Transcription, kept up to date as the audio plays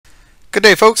Good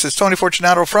day, folks. It's Tony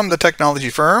Fortunato from the technology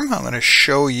firm. I'm going to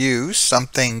show you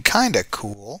something kind of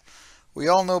cool. We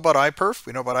all know about iperf.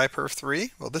 We know about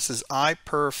iperf2. Well, this is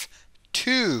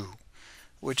iperf2,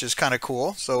 which is kind of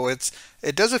cool. So it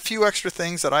does a few extra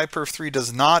things that iperf2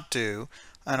 does not do,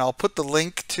 and I'll put the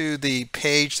link to the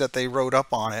page that they wrote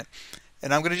up on it.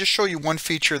 And I'm going to just show you one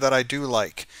feature that I do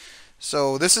like.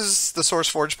 So this is the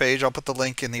SourceForge page. I'll put the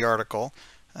link in the article.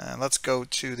 Let's go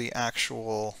to the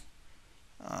actual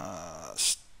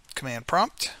command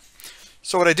prompt.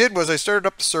 So what I did was I started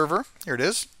up the server. Here it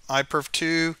is,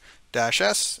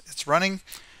 iperf2-s. It's running.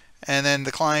 And then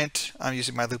the client, I'm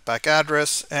using my loopback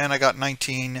address, and I got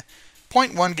 19.1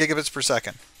 gigabits per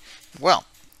second. Well,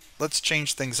 let's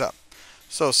change things up.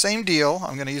 So same deal.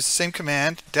 I'm going to use the same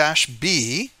command,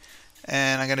 -b,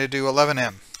 and I'm going to do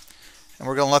 11m. And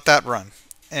we're going to let that run.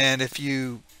 And if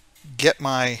you get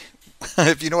my,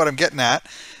 if you know what I'm getting at,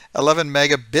 11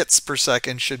 megabits per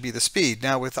second should be the speed.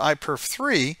 Now with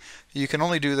iperf2, you can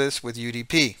only do this with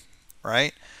UDP,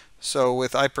 right? So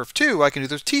with iperf2, I can do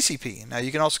this TCP. Now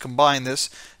you can also combine this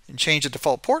and change the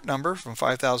default port number from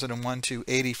 5001 to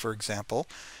 80, for example.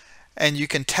 And you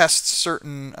can test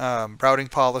certain routing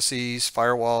policies,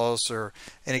 firewalls, or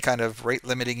any kind of rate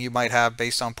limiting you might have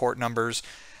based on port numbers.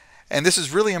 And this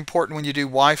is really important when you do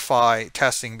Wi-Fi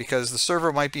testing, because the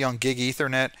server might be on gig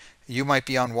Ethernet, you might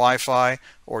be on Wi-Fi,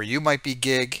 or you might be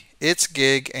gig. It's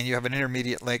gig, and you have an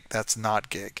intermediate link that's not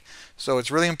gig. So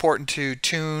it's really important to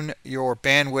tune your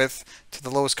bandwidth to the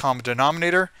lowest common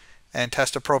denominator and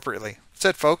test appropriately. That's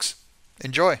it, folks.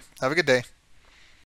 Enjoy. Have a good day.